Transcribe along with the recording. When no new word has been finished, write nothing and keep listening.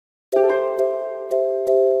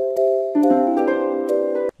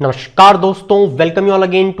नमस्कार दोस्तों, welcome you all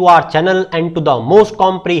again to our channel and to the most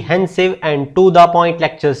comprehensive and to the point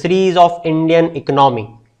lecture series of Indian economy.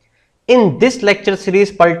 In this lecture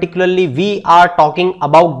series particularly we are talking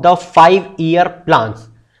about the 5-year plans.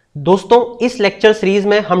 दोस्तों इस lecture series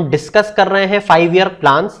में हम discuss कर रहे हैं 5-year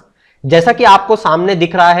plans. जैसा कि आपको सामने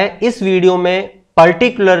दिख रहा है इस वीडियो में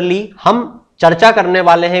पर्टिकुलरली हम चर्चा करने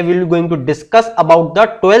वाले हैं, we will going to discuss about the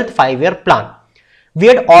 12th 5-year plan. We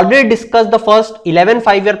had already discussed the first 11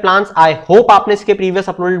 5-year plans. I hope आपने इसके प्रीवियस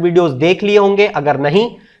अपलोडेड वीडियोस देख लिए होंगे. अगर नहीं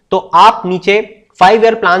तो आप नीचे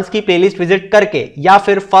 5-year प्लान्स की प्लेलिस्ट विजिट करके या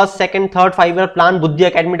फिर first second third 5-year plan बुद्धि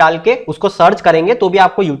एकेडमी डाल के उसको सर्च करेंगे तो भी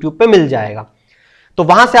आपको यूट्यूब पे मिल जाएगा. तो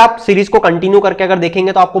वहां से आप सीरीज को कंटिन्यू करके अगर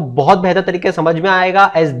देखेंगे तो आपको बहुत बेहतर तरीके से समझ में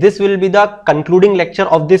आएगा, as this will be the concluding lecture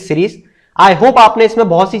of this series. I hope आपने इसमें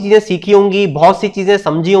बहुत सी चीजें सीखी होंगी, बहुत सी चीजें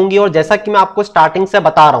समझी होंगी. और जैसा कि मैं आपको स्टार्टिंग से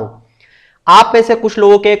बता रहा हूं, आप में से कुछ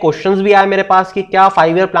लोगों के क्वेश्चंस भी आए मेरे पास कि क्या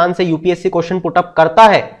 5-year प्लान से यूपीएससी क्वेश्चन पुटअप करता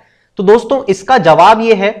है. तो दोस्तों इसका जवाब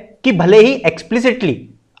यह है कि भले ही एक्सप्लिसिटली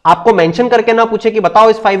आपको मेंशन करके ना पूछे कि बताओ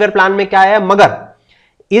इस 5-year प्लान में क्या है, मगर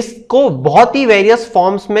इसको बहुत ही वेरियस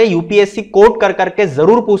फॉर्म्स में यूपीएससी कोट कर करके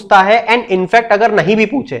जरूर पूछता है. एंड इनफैक्ट अगर नहीं भी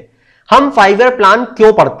पूछे, हम 5-year प्लान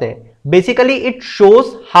क्यों पढ़ते हैं? Basically it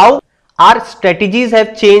shows how our strategies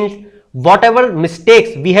have changed, whatever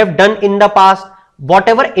mistakes we have done in the past,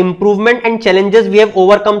 Whatever improvement and challenges we have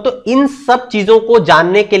overcome. तो इन सब चीजों को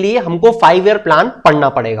जानने के लिए हमको 5-year प्लान पढ़ना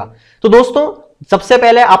पड़ेगा. तो दोस्तों सबसे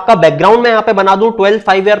पहले आपका बैकग्राउंड में यहां पे बना दूं. 12th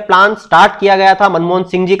 5-year प्लान स्टार्ट किया गया था मनमोहन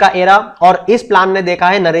सिंह जी का एरा, और इस प्लान ने देखा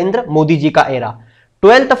है नरेंद्र मोदी जी का एरा.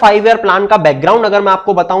 12th 5-year प्लान का बैकग्राउंड अगर मैं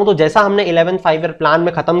आपको बताऊं तो जैसा हमने 11th 5-year प्लान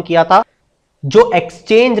में खत्म किया था, जो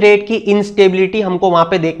एक्सचेंज रेट की इंस्टेबिलिटी हमको वहां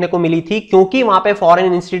पे देखने को मिली थी, क्योंकि वहां पे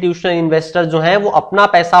फॉरेन इंस्टीट्यूशनल इन्वेस्टर जो हैं वो अपना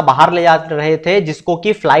पैसा बाहर ले जा रहे थे, जिसको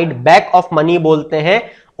कि फ्लाइट बैक ऑफ मनी बोलते हैं,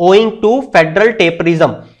 ओइंग टू फेडरल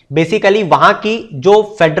टेपरिज्म. बेसिकली वहां की जो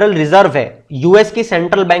फेडरल रिजर्व है, यूएस की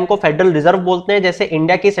सेंट्रल बैंक को फेडरल रिजर्व बोलते हैं, जैसे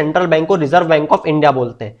इंडिया की सेंट्रल बैंक को रिजर्व बैंक ऑफ इंडिया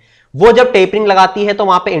बोलते हैं. वो जब टेपरिंग लगाती है तो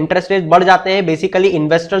वहां पे इंटरेस्ट रेट बढ़ जाते हैं. बेसिकली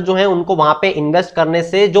इन्वेस्टर जो है उनको वहां पे इन्वेस्ट करने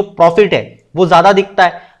से जो प्रॉफिट है वो ज्यादा दिखता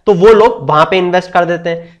है, तो वो लोग वहां पे इन्वेस्ट कर देते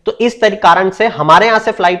हैं. तो इस कारण से हमारे यहां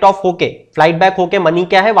से फ्लाइट बैक होके मनी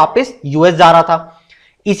क्या है वापस यूएस जा रहा था.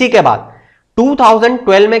 इसी के बाद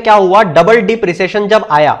 2012 में क्या हुआ, डबल डिप रिसेशन जब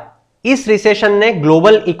आया, इस रिसेशन ने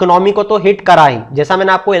ग्लोबल इकोनॉमी को तो हिट करा ही. जैसा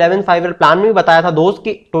मैंने आपको 11th 5-year प्लान में भी बताया था दोस्त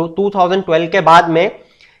कि 2012 के बाद में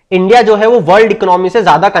इंडिया जो है वो वर्ल्ड इकोनॉमी से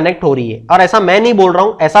ज्यादा कनेक्ट हो रही है. और ऐसा मैं नहीं बोल रहा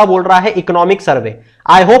हूं, ऐसा बोल रहा है इकोनॉमिक सर्वे.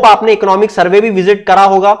 आई होप आपने इकोनॉमिक सर्वे भी विजिट करा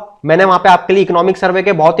होगा. मैंने वहां पे आपके लिए इकोनॉमिक सर्वे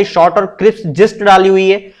के बहुत ही शॉर्ट और क्रिस्प जिस्ट डाली हुई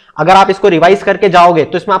है. अगर आप इसको रिवाइज करके जाओगे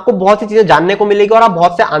तो इसमें आपको बहुत सी चीजें जानने को मिलेगी और आप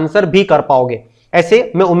बहुत से आंसर भी कर पाओगे,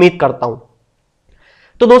 ऐसे मैं उम्मीद करता हूं.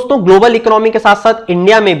 तो दोस्तों ग्लोबल इकोनॉमी के साथ साथ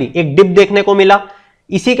इंडिया में भी एक डिप देखने को मिला.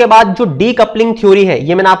 इसी के बाद जो डीकपलिंग थ्योरी है,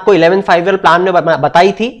 ये मैंने आपको 11th 5-year प्लान में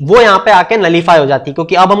बताई थी, वो यहां पे आके नलीफाई हो जाती,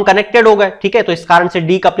 क्योंकि अब हम कनेक्टेड हो गए. ठीक है, तो इस कारण से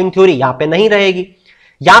डीकपलिंग थ्योरी यहां पे नहीं रहेगी.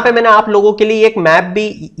 यहां पे मैंने आप लोगों के लिए एक मैप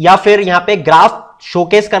भी या फिर यहां पे ग्राफ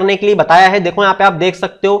शोकेस करने के लिए बताया है. देखो यहां पे आप देख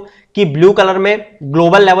सकते हो कि ब्लू कलर में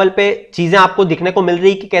ग्लोबल लेवल पे चीजें आपको दिखने को मिल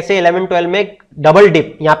रही कि कैसे 11-12 में डबल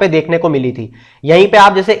डिप यहां पे देखने को मिली थी. यहीं पे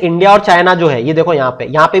आप जैसे इंडिया और चाइना जो है, ये देखो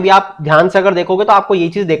यहां पे भी आप ध्यान से अगर देखोगे तो आपको ये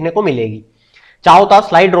चीज देखने को मिलेगी. चाहो तो आप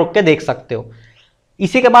स्लाइड रोक के देख सकते हो.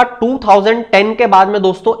 इसी के बाद 2010 के बाद में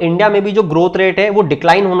दोस्तों इंडिया में भी जो ग्रोथ रेट है वो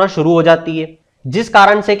डिक्लाइन होना शुरू हो जाती है, जिस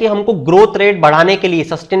कारण से कि हमको ग्रोथ रेट बढ़ाने के लिए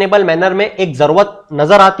सस्टेनेबल मैनर में एक जरूरत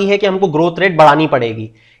नजर आती है कि हमको ग्रोथ रेट बढ़ानी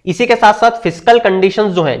पड़ेगी. इसी के साथ साथ फिस्कल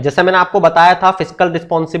कंडीशंस जो हैं, जैसे मैंने आपको बताया था, fiscal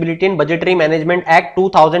responsibility and budgetary management act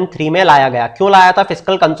 2003 में लाया गया. क्यों लाया था?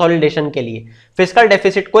 फिस्कल कंसोलिडेशन के लिए, फिस्कल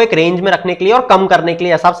डेफिसिट को एक रेंज में रखने के लिए और कम करने के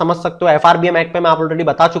लिए. ऐसा आप समझ सकते हो. एफआरबीएम एक्ट पे मैं आप ऑलरेडी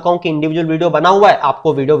बता चुका हूं कि इंडिविजुअल वीडियो बना हुआ है,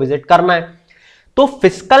 आपको वीडियो विजिट करना है. तो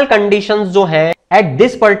फिस्कल कंडीशंस जो है at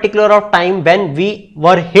this particular of time when we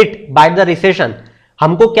were hit by the recession,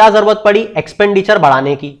 हमको क्या जरूरत पड़ी? एक्सपेंडिचर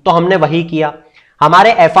बढ़ाने की. तो हमने वही किया.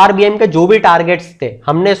 हमारे एफआरबीएम के जो भी टारगेट्स थे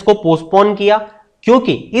हमने इसको पोस्टपोन किया,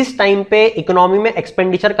 क्योंकि इस टाइम पे इकोनॉमी में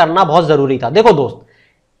एक्सपेंडिचर करना बहुत जरूरी था. देखो दोस्त,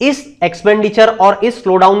 इस एक्सपेंडिचर और इस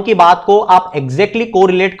स्लोडाउन की बात को आप एग्जैक्टली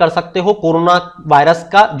कोरिलेट कर सकते हो कोरोना वायरस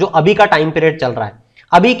का जो अभी का टाइम पीरियड चल रहा है.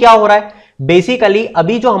 अभी क्या हो रहा है? बेसिकली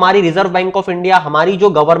अभी जो हमारी रिजर्व बैंक ऑफ इंडिया, हमारी जो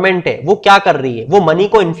गवर्नमेंट है, वो क्या कर रही है? वो मनी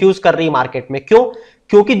को इन्फ्यूज कर रही है मार्केट में. क्यों?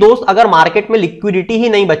 क्योंकि दोस्त अगर मार्केट में लिक्विडिटी ही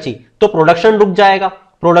नहीं बची तो प्रोडक्शन रुक जाएगा.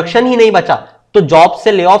 प्रोडक्शन ही नहीं बचा तो जॉब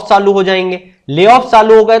से ले ऑफ चालू हो जाएंगे. ले ऑफ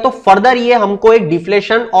चालू हो गए तो फर्दर ये हमको एक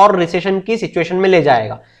डिफ्लेशन और रिसेशन की सिचुएशन में ले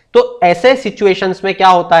जाएगा. तो ऐसे सिचुएशंस में क्या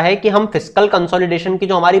होता है कि हम फिस्कल कंसोलिडेशन की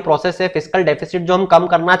जो हमारी प्रोसेस है, फिस्कल डेफिसिट जो हम कम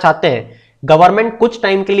करना चाहते हैं, गवर्नमेंट कुछ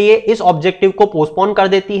टाइम के लिए इस ऑब्जेक्टिव को पोस्टपोन कर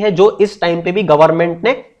देती है जो इस टाइम पे भी गवर्नमेंट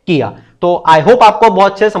ने किया। तो आई होप आपको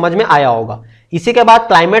बहुत अच्छे समझ में आया होगा। इसी के बाद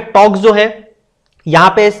क्लाइमेट टॉक्स जो है यहां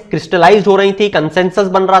पे क्रिस्टलाइज हो रही थी, कंसेंसस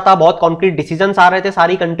बन रहा था, बहुत कॉन्क्रीट डिसीजंस आ रहे थे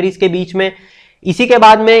सारी कंट्रीज के बीच में। इसी के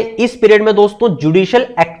बाद में इस पीरियड में दोस्तों जुडिशियल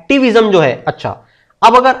एक्टिविज्म जो है, अच्छा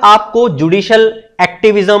अब अगर आपको judicial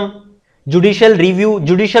activism, judicial review,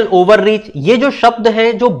 judicial overreach, ये जो शब्द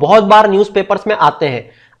हैं जो बहुत बार न्यूज़पेपर्स में आते हैं,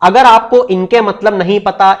 अगर आपको इनके मतलब नहीं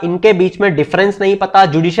पता, इनके बीच में डिफरेंस नहीं पता,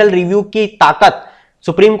 जुडिशियल रिव्यू की ताकत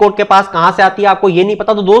सुप्रीम कोर्ट के पास कहां से आती है आपको ये नहीं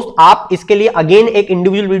पता, तो दोस्त आप इसके लिए अगेन एक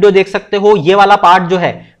इंडिविजुअल वीडियो देख सकते हो। ये वाला पार्ट जो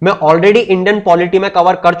है मैं ऑलरेडी इंडियन पॉलिटी में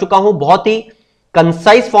कवर कर चुका हूं, बहुत ही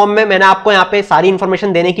कंसाइज फॉर्म में मैंने आपको यहां पे सारी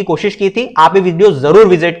इंफॉर्मेशन देने की कोशिश की थी। आप ये वीडियो जरूर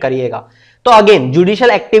विजिट करिएगा। तो अगेन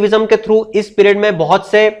जुडिशियल एक्टिविज्म के थ्रू इस पीरियड में बहुत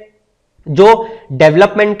से जो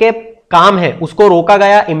डेवलपमेंट के काम है उसको रोका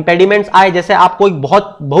गया, इंपेडिमेंट्स आए। जैसे आपको एक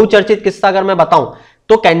बहुत बहुचर्चित किस्सा अगर मैं बताऊं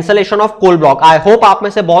तो cancellation of coal block. I hope आप में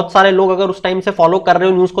से बहुत सारे लोग अगर उस टाइम से फॉलो कर रहे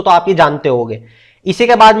हो न्यूज को तो आप ये जानते होंगे। इसी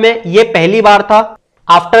के बाद में ये पहली बार था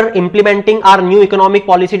after implementing our new economic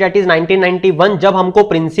policy that is 1991, जब हमको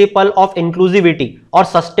प्रिंसिपल ऑफ इंक्लूसिविटी और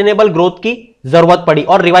सस्टेनेबल ग्रोथ की जरूरत पड़ी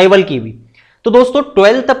और रिवाइवल की भी। तो दोस्तों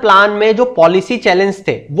 12th प्लान में जो पॉलिसी चैलेंज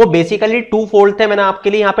थे वो बेसिकली टू फोल्ड थे। मैंने आपके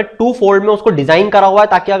लिए यहाँ पे टू फोल्ड में उसको डिजाइन करा हुआ है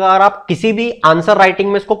ताकि अगर आप किसी भी आंसर राइटिंग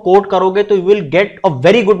में इसको कोड करोगे तो you will get a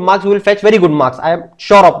very good marks, you will fetch very good marks, I am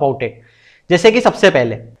sure about it. जैसे कि सबसे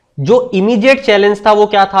पहले जो इमीडिएट चैलेंज था वो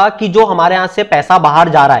क्या था कि जो हमारे यहां से पैसा बाहर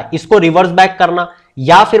जा रहा है इसको रिवर्स बैक करना,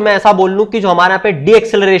 या फिर मैं ऐसा बोल लूं कि जो हमारे यहाँ पे डी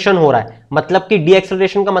एक्सेलरेशन हो रहा है, मतलब कि डी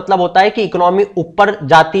एक्सेलरेशन का मतलब होता है कि इकोनॉमी ऊपर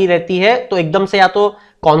जाती रहती है तो एकदम से या तो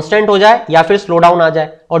कांस्टेंट हो जाए या फिर स्लो डाउन आ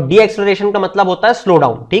जाए, और डी एक्सेलरेशन का मतलब होता है स्लो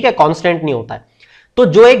डाउन, ठीक है, कांस्टेंट नहीं होता है। तो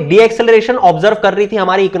जो एक डी एक्सेलरेशन ऑब्जर्व कर रही थी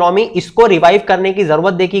हमारी इकोनॉमी, इसको रिवाइव करने की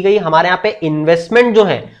जरूरत देखी गई। हमारे यहाँ पे इन्वेस्टमेंट जो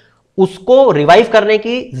है उसको रिवाइव करने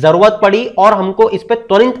की जरूरत पड़ी और हमको इस पे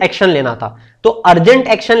त्वरित एक्शन लेना था। तो अर्जेंट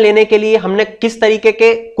एक्शन लेने के लिए हमने किस तरीके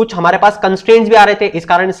के कुछ हमारे पास कंस्ट्रेंट्स भी आ रहे थे, इस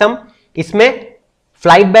कारण से हम इसमें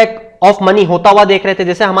फ्लाइट बैक ऑफ मनी होता हुआ देख रहे थे।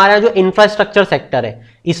 जैसे हमारे यहाँ जो इंफ्रास्ट्रक्चर सेक्टर है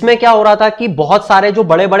इसमें क्या हो रहा था कि बहुत सारे जो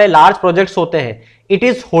बड़े बड़े लार्ज प्रोजेक्ट्स होते हैं, it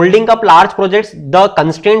is holding up large projects, the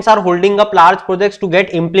constraints are holding up large projects to get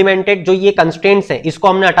implemented. जो ये कंस्ट्रेंट्स है इसको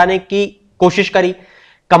हमने हटाने की कोशिश करी।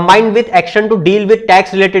 Combined with action to deal with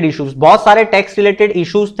tax related issues, बहुत सारे टैक्स रिलेटेड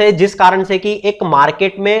इश्यूज थे जिस कारण से कि एक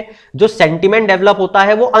मार्केट में जो सेंटिमेंट डेवलप होता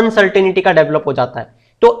है वो अनसर्टेनिटी का डेवलप हो जाता है।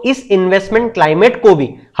 तो इस इन्वेस्टमेंट क्लाइमेट को भी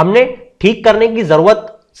हमने ठीक करने की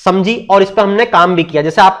जरूरत समझी और इस पर हमने काम भी किया।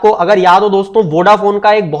 जैसे आपको अगर याद हो दोस्तों, वोडाफोन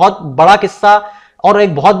का एक बहुत बड़ा किस्सा और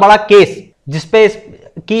एक बहुत बड़ा केस जिसपे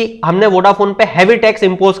कि हमने वोडाफोन पे हैवी टैक्स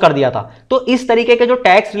इंपोज कर दिया था। तो इस तरीके के जो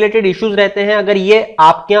टैक्स रिलेटेड इश्यूज रहते हैं, अगर ये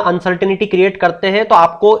आपके यहाँ अनसर्टेनिटी क्रिएट करते हैं तो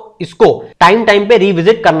आपको इसको टाइम टाइम पे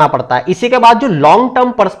रिविजिट करना पड़ता है। इसी के बाद जो लॉन्ग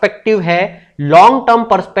टर्म पर्सपेक्टिव है, लॉन्ग टर्म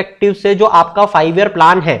पर्सपेक्टिव से जो आपका 5 ईयर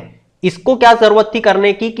प्लान है इसको क्या जरूरत थी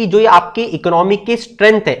करने की कि जो ये आपकी इकोनॉमी की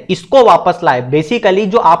स्ट्रेंथ है इसको वापस लाए। बेसिकली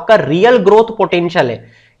जो आपका रियल ग्रोथ पोटेंशियल है,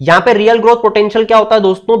 यहां पे रियल ग्रोथ पोटेंशियल क्या होता है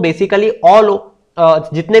दोस्तों, बेसिकली ऑल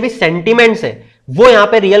जितने भी सेंटिमेंट्स है वो यहां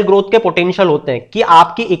पे रियल ग्रोथ के पोटेंशियल होते हैं कि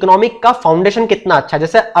आपकी इकोनॉमिक का फाउंडेशन कितना अच्छा है।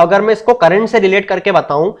 जैसे अगर मैं इसको करंट से रिलेट करके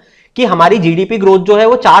बताऊं कि हमारी जीडीपी ग्रोथ जो है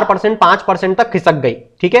वो 4% 5% तक खिसक गई,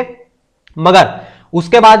 ठीक है, मगर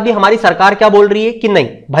उसके बाद भी हमारी सरकार क्या बोल रही है कि नहीं,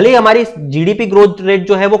 भले ही हमारी जीडीपी ग्रोथ रेट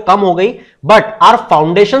जो है वो कम हो गई but our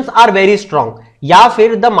foundations are very strong, या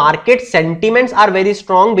फिर the market sentiments are very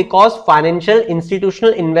strong because financial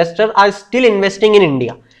institutional investor are still investing in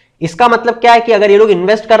India. इसका मतलब क्या है कि अगर ये लोग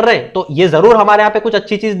इन्वेस्ट कर रहे हैं तो ये जरूर हमारे यहाँ पे कुछ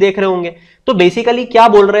अच्छी चीज देख रहे होंगे। तो बेसिकली क्या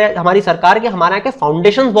बोल रहे हैं हमारी सरकार कि हमारे यहाँ के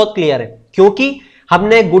फाउंडेशंस बहुत क्लियर है, क्योंकि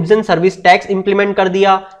हमने goods and service tax implement कर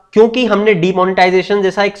दिया, क्योंकि हमने डीमोनेटाइजेशन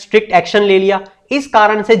जैसा एक स्ट्रिक्ट एक्शन ले लिया, इस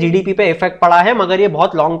कारण से जीडीपी पे इफेक्ट पड़ा है, मगर ये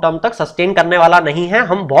बहुत लॉन्ग टर्म तक सस्टेन करने वाला नहीं है,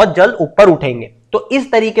 हम बहुत जल्द ऊपर उठेंगे। तो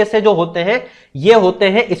इस तरीके से जो होते हैं ये होते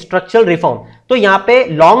हैं स्ट्रक्चरल रिफॉर्म। तो यहाँ पे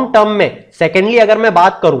लॉन्ग टर्म में सेकेंडली अगर मैं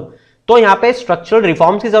बात करूं तो यहाँ पे स्ट्रक्चरल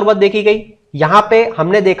रिफॉर्म्स की जरूरत देखी गई। यहाँ पे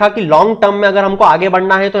हमने देखा कि लॉन्ग टर्म में अगर हमको आगे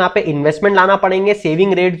बढ़ना है तो यहाँ पे इन्वेस्टमेंट लाना पड़ेंगे,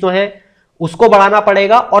 सेविंग रेट जो है उसको बढ़ाना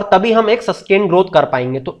पड़ेगा और तभी हम एक सस्टेन ग्रोथ कर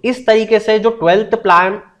पाएंगे। तो इस तरीके से जो 12th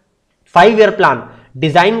plan 5 year plan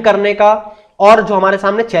design करने का और जो हमारे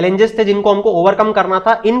सामने चैलेंजेस थे जिनको हमको ओवरकम करना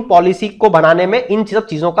था, इन पॉलिसी को बनाने में इन सब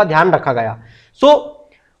चीजों का ध्यान रखा गया। So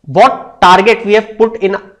what target we have put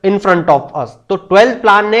in front of us. तो 12th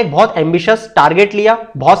प्लान ने एक बहुत एम्बिशियस टारगेट लिया,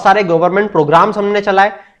 बहुत सारे गवर्नमेंट प्रोग्राम्स हमने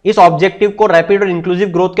चलाए इस ऑब्जेक्टिव को, रैपिड और इंक्लूसिव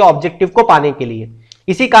ग्रोथ के ऑब्जेक्टिव को पाने के लिए।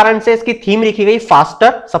 इसी कारण से इसकी थीम लिखी गई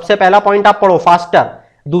फास्टर, सबसे पहला पॉइंट आप पढ़ो फास्टर,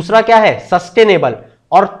 दूसरा क्या है सस्टेनेबल,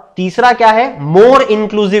 और तीसरा क्या है मोर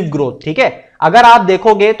इंक्लूसिव ग्रोथ। ठीक है, अगर आप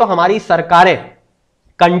देखोगे तो हमारी सरकारें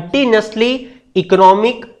कंटिन्यूअसली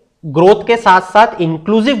इकोनॉमिक ग्रोथ के साथ साथ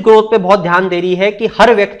इंक्लूसिव ग्रोथ पे बहुत ध्यान दे रही है कि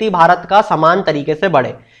हर व्यक्ति भारत का समान तरीके से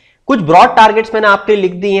बढ़े। कुछ ब्रॉड टारगेट्स मैंने आपके लिए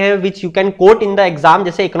लिख दिए हैं which you can coat in the exam,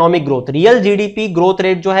 जैसे economic growth, real GDP growth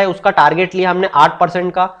rate जो है उसका टारगेट लिया हमने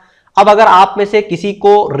 8% का। अब अगर आप में से किसी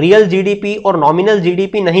को रियल जीडीपी और नॉमिनल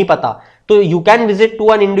जीडीपी नहीं पता तो you can visit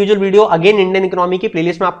to an individual video, again Indian economy की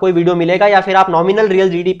प्लेलिस्ट में आपको ये वीडियो मिलेगा, या फिर आप नॉमिनल रियल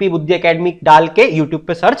जीडीपी बुद्धि एकेडमी डाल के यूट्यूब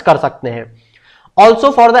पे सर्च कर सकते हैं। Also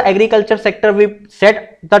for the agriculture sector we set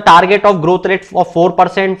the target of growth rate of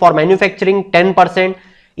 4%, for manufacturing 10%।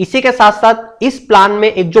 इसी के साथ साथ इस प्लान में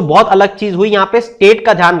एक जो बहुत अलग चीज हुई, यहाँ पे स्टेट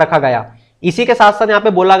का ध्यान रखा गया। इसी के साथ साथ यहाँ पे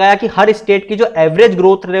बोला गया कि हर स्टेट की जो एवरेज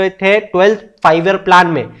ग्रोथ रेट है 12th 5-year प्लान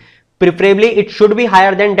में, preferably it should be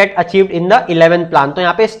higher than that achieved in the 11th plan. तो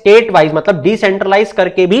यहाँ पे स्टेट वाइज मतलब डिसेंट्रलाइज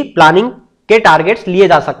करके भी प्लानिंग के टारगेट्स लिए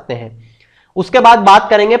जा सकते हैं। उसके बाद बात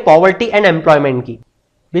करेंगे पॉवर्टी एंड एम्प्लॉयमेंट की।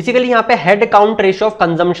 बेसिकली यहाँ पे head count ratio of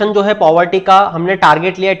consumption जो है पॉवर्टी का हमने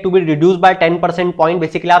टारगेट लिया to be reduce by 10% point.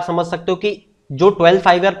 Basically आप समझ सकते हो कि जो 12th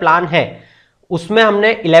 5-year प्लान है उसमें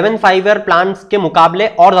हमने 11th 5-year प्लान के मुकाबले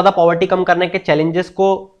और ज्यादा पॉवर्टी कम करने के चैलेंजेस को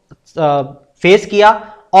फेस किया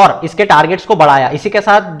और इसके टारगेट्स को बढ़ाया। इसी के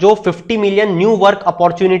साथ जो 50 million new work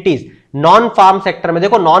opportunities non farm sector में,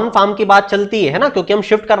 देखो नॉन फार्म की बात चलती है ना, क्योंकि हम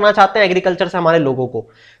शिफ्ट करना चाहते हैं एग्रीकल्चर से हमारे लोगों को,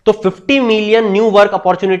 तो 50 million new work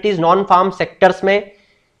opportunities non farm sectors में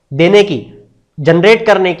देने की, जनरेट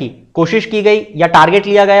करने की कोशिश की गई या टारगेट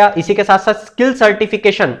लिया गया। इसी के साथ साथ स्किल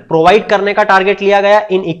सर्टिफिकेशन प्रोवाइड करने का टारगेट लिया गया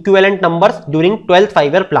इन equivalent numbers during 12th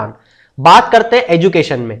 5-year plan. बात करते हैं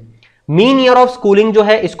एजुकेशन में, मीन ईयर ऑफ स्कूलिंग जो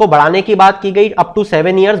है इसको बढ़ाने की बात की गई up to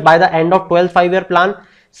 7 years by the end of 12th 5-year plan.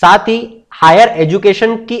 साथ ही हायर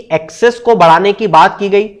एजुकेशन की एक्सेस को बढ़ाने की बात की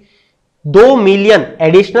गई, 2 मिलियन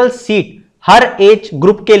एडिशनल सीट हर एज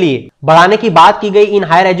ग्रुप के लिए बढ़ाने की बात की गई in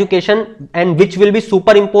higher education and which will be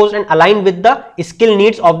super impose and align with the skill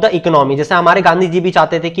needs of the economy. जैसे हमारे गांधी जी भी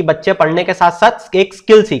चाहते थे कि बच्चे पढ़ने के साथ साथ एक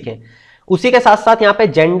स्किल सीखें। उसी के साथ साथ यहाँ पे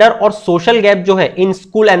जेंडर और सोशल गैप जो है इन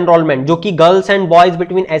स्कूल एनरोलमेंट, जो कि girls and boys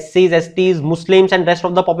between एससीज, STs, Muslims and rest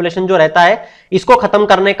of the population जो रहता है, इसको खत्म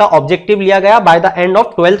करने का ऑब्जेक्टिव लिया गया by the end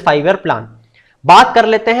of 12th 5-year plan. बात कर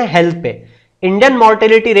लेते हैं हेल्थ पे। इंडियन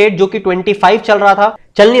मॉर्टेलिटी रेट जो कि 25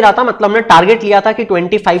 चल नहीं रहा था, मतलब हमने टारगेट लिया था कि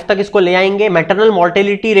 25 तक इसको ले आएंगे। मैटरनल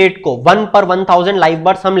मॉर्टेलिटी रेट को 1 per 1000 लाइव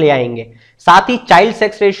बर्थ हम ले आएंगे। साथ ही child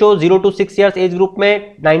sex ratio 0 to 6 years age group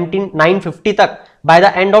में 950 तक by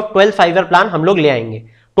the end of 12th 5-year plan हम लोग ले आएंगे।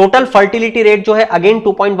 टोटल फर्टिलिटी रेट जो है अगेन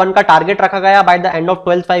 2.1 का टारगेट रखा गया by the end of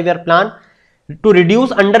 12th 5-year plan. To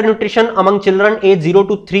reduce under nutrition among children as 0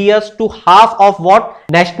 to 3 years to half of what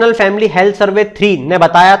national family health survey 3 ने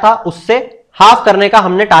बताया था, उससे हाफ करने का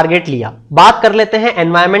हमने टारगेट लिया। बात कर लेते हैं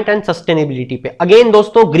एनवायरमेंट एंड सस्टेनेबिलिटी पे। अगेन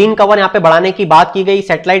दोस्तों ग्रीन कवर यहां पे बढ़ाने की बात की गई,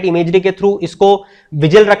 सैटेलाइट इमेजरी के थ्रू इसको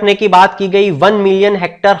विजिल रखने की बात की गई। 1 मिलियन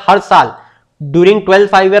हेक्टेयर हर साल ड्यूरिंग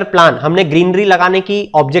 12th 5-year प्लान हमने ग्रीनरी लगाने की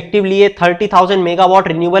ऑब्जेक्टिव लिए। 30,000 megawatt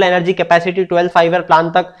renewable energy capacity 12th 5-year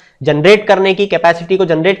plan तक जनरेट करने की, कैपेसिटी को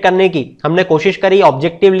जनरेट करने की हमने कोशिश करी,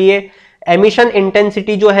 ऑब्जेक्टिव लिए। एमिशन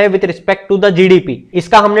इंटेंसिटी जो है with respect to the GDP,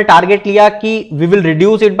 इसका हमने टारगेट लिया कि we will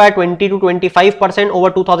reduce it by 20 to 25%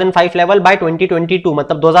 over 2005 level by 2022।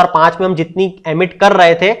 मतलब 2005 में हम जितनी एमिट कर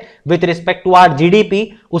रहे थे with respect to our GDP,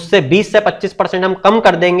 उससे 20 से 25% हम कम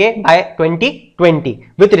कर देंगे bye 2020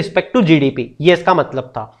 with respect to GDP. ये इसका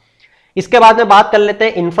मतलब था। इसके बाद में बात कर लेते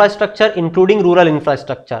हैं infrastructure including rural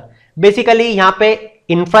infrastructure. Basically यहाँ पे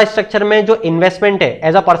इंफ्रास्ट्रक्चर में जो इन्वेस्टमेंट है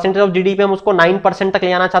as a percentage of GDP हम उसको 9% तक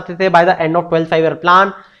ले आना चाहते थे by the end of 12th 5-year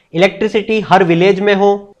plan. Electricity her village में हो।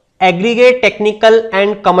 Aggregate technical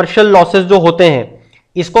and commercial losses जो होते हैं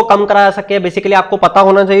इसको कम करा जा सके। बेसिकली आपको पता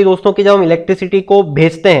होना चाहिए दोस्तों कि जब हम इलेक्ट्रिसिटी को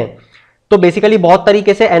भेजते हैं तो बेसिकली बहुत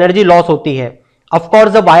तरीके से एनर्जी लॉस होती है।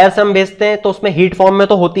 ऑफकोर्स जब वायर से हम भेजते हैं तो उसमें हीट फॉर्म में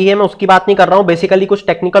तो होती है, मैं उसकी बात नहीं कर रहा हूं। बेसिकली कुछ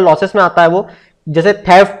टेक्निकल लॉसेस में आता है वो, जैसे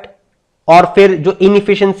थेफ्ट और फिर जो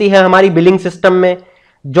इनएफिशिएंसी है हमारी बिलिंग सिस्टम में,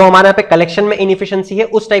 जो हमारे यहाँ पे कलेक्शन में इनएफिशिएंसी है,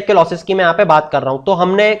 उस टाइप के लॉसेस की मैं यहाँ पे बात कर रहा हूं। तो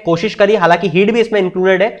हमने कोशिश करी, हालांकि हीट भी इसमें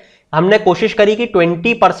इंक्लूडेड है, हमने कोशिश करी कि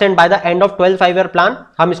 20% by the end of 12th 5-year plan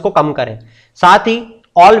हम इसको कम करें। साथ ही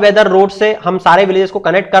ऑल वेदर रोड से हम सारे विलेजेस को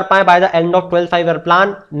कनेक्ट कर pi by the end of 12th 5-year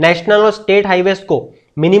plan. National और स्टेट हाईवेज को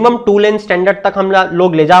मिनिमम 2 लेन स्टैंडर्ड तक हम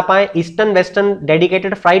लोग ले जा पाए। Eastern western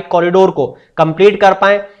dedicated freight corridor को कंप्लीट कर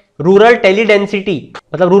पाए। रूरल टेली डेंसिटी,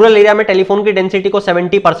 मतलब रूरल एरिया में टेलीफोन की डेंसिटी को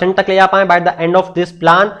 70% तक ले जा pi by the end of this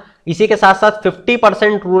plan. इसी के साथ साथ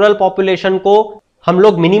 50% रूरल पॉपुलेशन को हम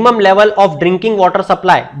लोग minimum level of drinking water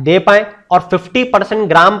supply दे पाए और 50%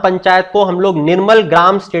 ग्राम पंचायत को हम लोग निर्मल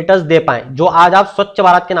ग्राम स्टेटस दे पाए, जो आज आप स्वच्छ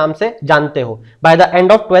भारत के नाम से जानते हो, by the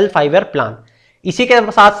end of 12th 5-year plan. इसी के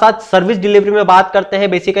साथ साथ सर्विस डिलीवरी में बात करते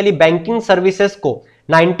हैं। बेसिकली बैंकिंग सर्विसेज को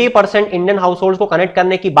 90% इंडियन हाउस होल्ड को कनेक्ट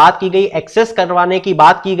करने की बात की गई, एक्सेस करवाने की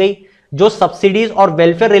बात की गई। जो सब्सिडीज और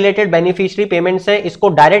वेलफेयर रिलेटेड बेनिफिशियरी पेमेंट्स है, इसको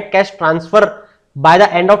direct cash transfer by the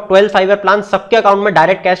end of 12 5 year plan सबके अकाउंट में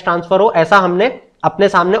डायरेक्ट कैश ट्रांसफर हो, ऐसा हमने अपने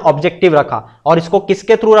सामने ऑब्जेक्टिव रखा। और इसको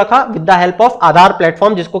किसके थ्रू रखा? With the help of Aadhaar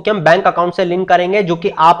platform, जिसको कि हम बैंक अकाउंट से लिंक करेंगे, जो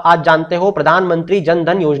कि आप आज जानते हो प्रधानमंत्री जन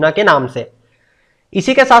धन योजना के नाम से।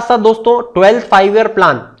 इसी के साथ साथ दोस्तों 12th 5 ईयर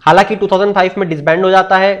प्लान हालांकि 2005 में डिसबैंड हो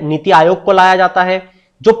जाता है, नीति आयोग को लाया जाता है।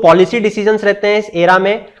 जो पॉलिसी डिसीजंस रहते हैं इस एरा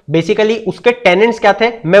में, बेसिकली उसके टेनेंट्स क्या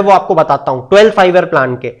थे मैं वो आपको बताता हूं। 12th 5 ईयर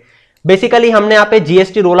प्लान के बेसिकली हमने यहाँ पे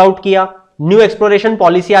जीएसटी रोल आउट किया, न्यू एक्सप्लोरेशन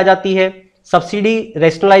पॉलिसी आ जाती है, सब्सिडी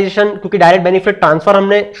रेशनलाइजेशन क्योंकि डायरेक्ट बेनिफिट ट्रांसफर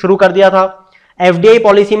हमने शुरू कर दिया था, एफडीआई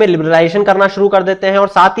पॉलिसी में लिबरलाइजेशन करना शुरू कर देते हैं, और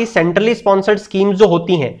साथ ही सेंट्रली स्पॉन्सर्ड स्कीम्स जो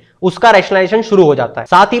होती हैं उसका रैशनलाइजेशन शुरू हो जाता है।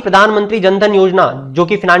 साथ ही प्रधानमंत्री जन धन योजना जो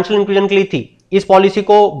कि फाइनेंशियल इंक्लूजन के लिए थी, इस पॉलिसी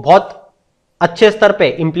को बहुत अच्छे स्तर पे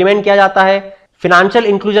इंप्लीमेंट किया जाता है। फाइनेंशियल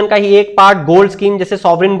इंक्लूजन का ही एक पार्ट गोल्ड स्कीम जैसे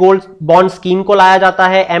सॉवरिन गोल्ड बॉन्ड स्कीम को लाया जाता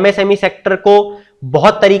है। एमएसएमई सेक्टर को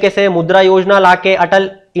बहुत तरीके से मुद्रा योजना लाके, अटल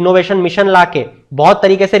इनोवेशन मिशन लाके बहुत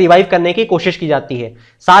तरीके से रिवाइव करने की कोशिश की जाती है।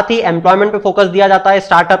 साथ ही एम्प्लॉयमेंट पे फोकस दिया जाता है,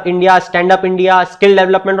 startup India, stand up India, skill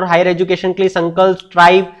development और हायर एजुकेशन के लिए संकल्प,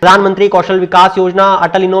 स्ट्राइव, प्रधानमंत्री कौशल विकास योजना,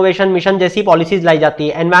 अटल इनोवेशन मिशन जैसी पॉलिसीज लाई जाती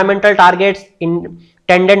है। Environmental targets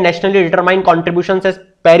intended nationally determined contribution से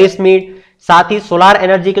पेरिस मीट, साथ ही सोलार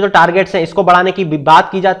एनर्जी के जो टारगेट्स हैं इसको बढ़ाने की बात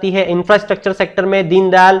की जाती है। इंफ्रास्ट्रक्चर सेक्टर में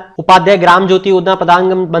दीनदयाल उपाध्याय ग्राम ज्योति योजना,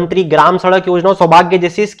 प्रधानमंत्री ग्राम सड़क योजना, सौभाग्य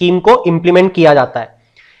जैसी स्कीम को इंप्लीमेंट किया जाता है।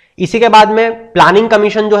 इसी के बाद में प्लानिंग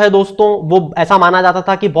कमीशन जो है दोस्तों, वो ऐसा माना जाता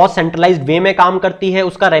था कि बहुत सेंट्रलाइज्ड वे में काम करती है,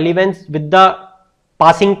 उसका relevance with the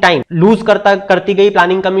passing time loose करती गई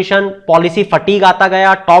प्लानिंग कमीशन, पॉलिसी फटीग आता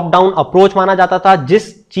गया, टॉप डाउन अप्रोच माना जाता था,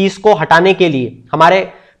 जिस चीज को हटाने के लिए हमारे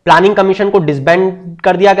प्लानिंग कमीशन को डिसबैंड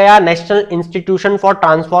कर दिया गया। National institution for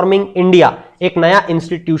transforming India, एक नया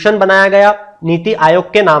इंस्टीट्यूशन बनाया गया नीति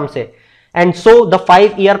आयोग के नाम से। And so the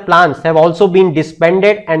 5 year plans have also been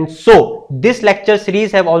disbanded, and so this lecture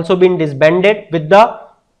series have also been disbanded with the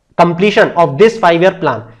completion of this 5 year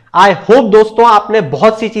plan. I hope दोस्तों आपने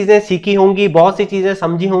बहुत सी चीजें सीखी होंगी, बहुत सी चीजें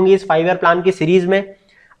समझी होंगी इस 5 year प्लान की सीरीज में।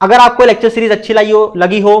 अगर आपको लेक्चर सीरीज अच्छी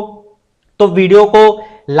लगी हो तो वीडियो को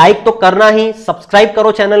लाइक तो करना ही, सब्सक्राइब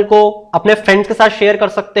करो चैनल को, अपने फ्रेंड्स के साथ शेयर कर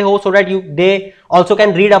सकते हो so that they also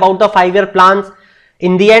can read about the 5 year plans.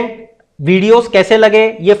 In the end videos कैसे लगे,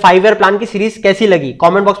 ये 5 ईयर प्लान की सीरीज कैसी लगी,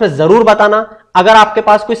 कमेंट बॉक्स में जरूर बताना। अगर आपके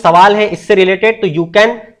पास कोई सवाल है इससे रिलेटेड तो you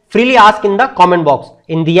can freely ask in the comment box.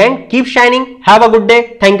 In the end keep shining, have a good day,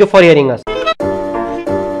 thank you for hearing us.